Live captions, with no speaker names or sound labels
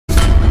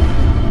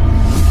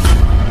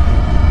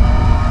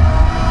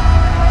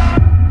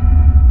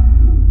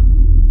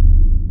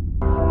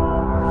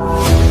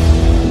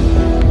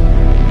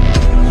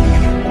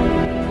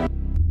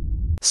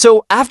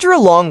So after a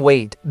long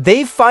wait,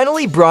 they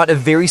finally brought a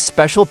very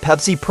special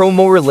Pepsi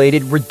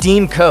promo-related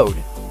redeem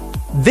code.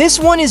 This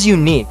one is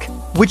unique,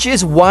 which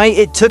is why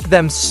it took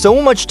them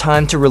so much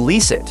time to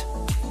release it.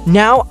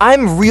 Now,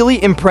 I'm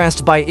really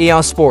impressed by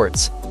EA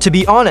Sports, to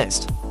be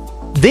honest.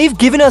 They've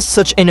given us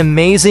such an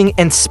amazing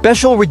and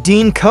special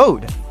redeem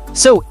code.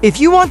 So if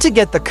you want to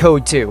get the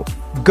code too,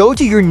 go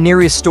to your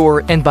nearest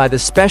store and buy the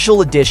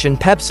special edition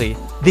Pepsi.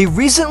 They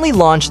recently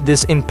launched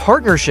this in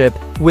partnership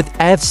with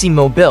FC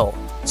Mobile.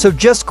 So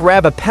just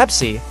grab a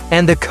Pepsi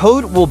and the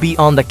code will be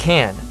on the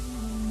can.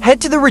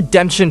 Head to the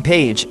redemption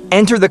page,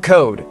 enter the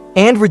code,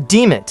 and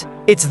redeem it.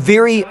 It's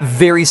very,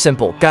 very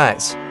simple,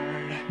 guys.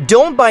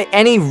 Don't buy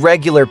any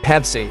regular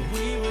Pepsi.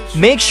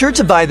 Make sure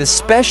to buy the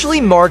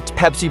specially marked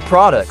Pepsi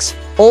products.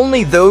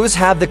 Only those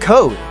have the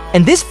code.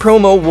 And this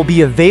promo will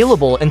be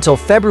available until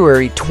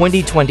February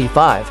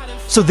 2025.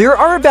 So there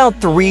are about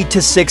 3 to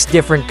 6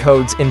 different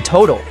codes in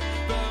total.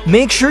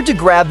 Make sure to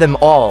grab them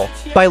all,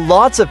 buy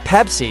lots of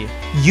Pepsi,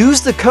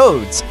 use the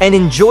codes, and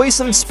enjoy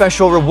some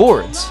special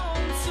rewards.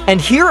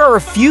 And here are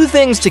a few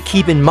things to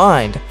keep in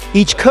mind.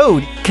 Each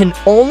code can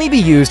only be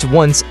used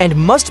once and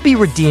must be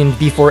redeemed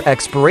before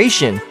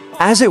expiration,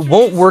 as it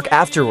won't work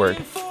afterward.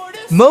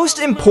 Most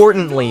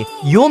importantly,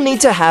 you'll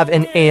need to have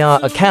an EA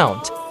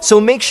account,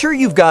 so make sure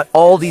you've got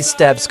all these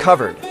steps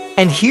covered.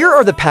 And here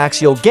are the packs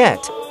you'll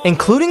get,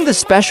 including the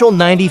special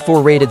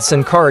 94 rated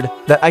SIM card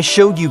that I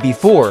showed you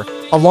before,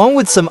 along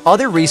with some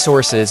other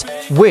resources,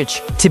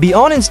 which, to be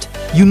honest,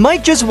 you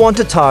might just want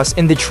to toss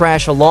in the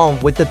trash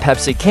along with the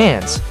Pepsi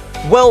cans.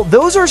 Well,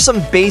 those are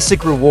some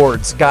basic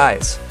rewards,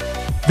 guys.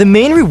 The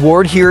main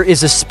reward here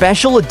is a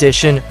special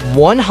edition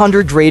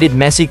 100 rated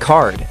Messi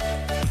card.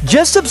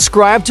 Just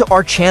subscribe to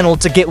our channel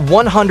to get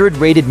 100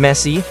 rated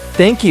Messi,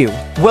 thank you.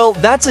 Well,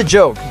 that's a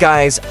joke,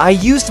 guys. I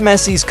used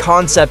Messi's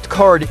concept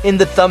card in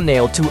the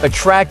thumbnail to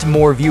attract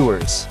more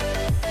viewers.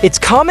 It's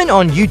common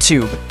on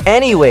YouTube.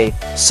 Anyway,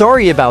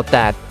 sorry about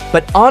that.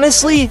 But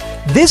honestly,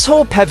 this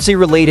whole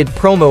Pepsi-related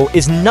promo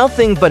is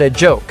nothing but a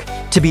joke,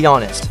 to be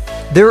honest.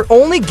 They're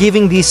only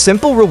giving these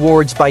simple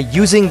rewards by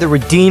using the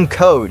redeem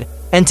code.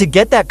 And to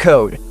get that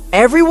code,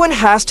 everyone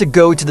has to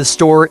go to the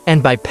store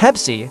and buy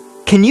Pepsi.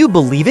 Can you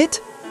believe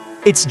it?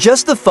 It's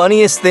just the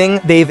funniest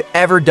thing they've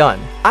ever done.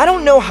 I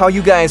don't know how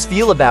you guys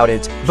feel about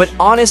it, but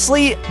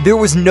honestly, there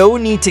was no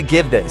need to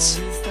give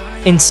this.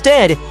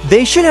 Instead,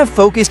 they should have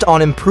focused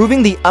on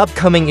improving the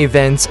upcoming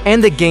events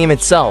and the game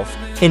itself,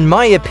 in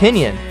my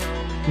opinion.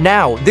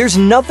 Now, there's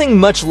nothing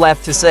much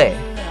left to say.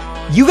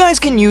 You guys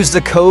can use the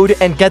code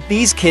and get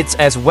these kits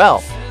as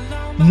well.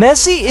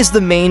 Messi is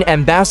the main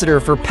ambassador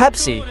for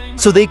Pepsi,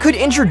 so they could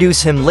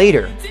introduce him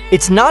later.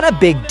 It's not a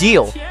big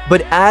deal,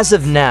 but as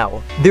of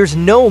now, there's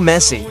no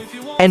Messi.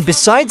 And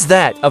besides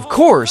that, of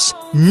course,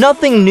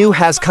 nothing new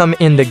has come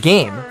in the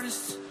game.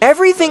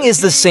 Everything is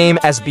the same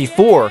as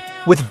before,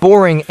 with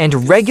boring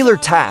and regular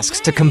tasks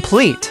to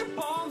complete.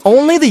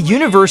 Only the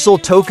Universal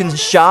Tokens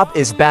shop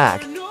is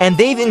back, and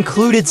they've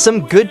included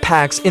some good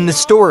packs in the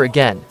store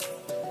again.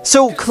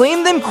 So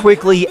claim them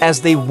quickly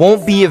as they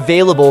won't be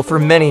available for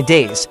many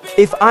days,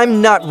 if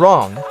I'm not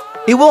wrong.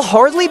 It will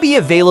hardly be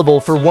available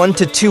for 1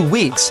 to 2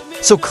 weeks,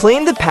 so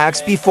claim the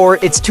packs before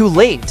it's too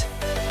late.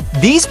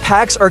 These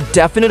packs are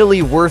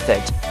definitely worth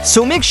it,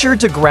 so make sure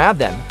to grab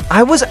them.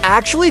 I was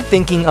actually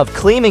thinking of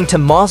claiming to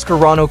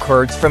Mascherano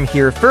cards from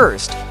here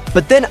first,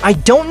 but then I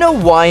don't know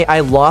why I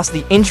lost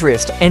the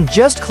interest and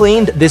just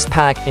claimed this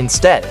pack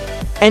instead.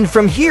 And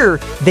from here,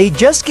 they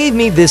just gave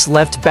me this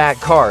left back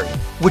card,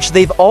 which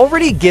they've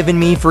already given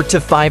me for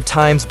 5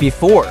 times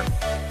before.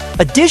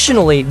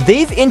 Additionally,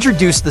 they've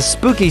introduced the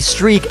spooky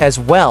streak as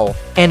well,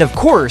 and of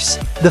course,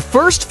 the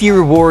first few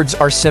rewards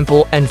are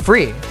simple and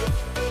free.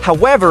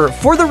 However,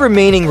 for the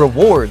remaining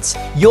rewards,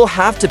 you'll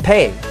have to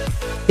pay.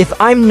 If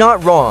I'm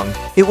not wrong,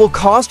 it will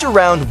cost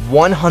around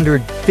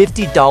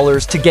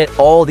 $150 to get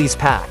all these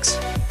packs.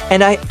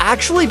 And I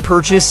actually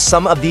purchased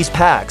some of these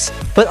packs,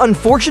 but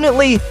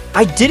unfortunately,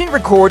 I didn't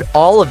record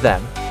all of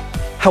them.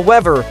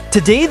 However,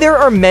 today there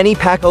are many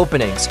pack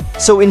openings,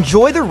 so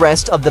enjoy the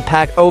rest of the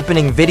pack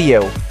opening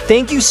video.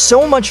 Thank you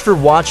so much for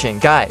watching,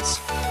 guys.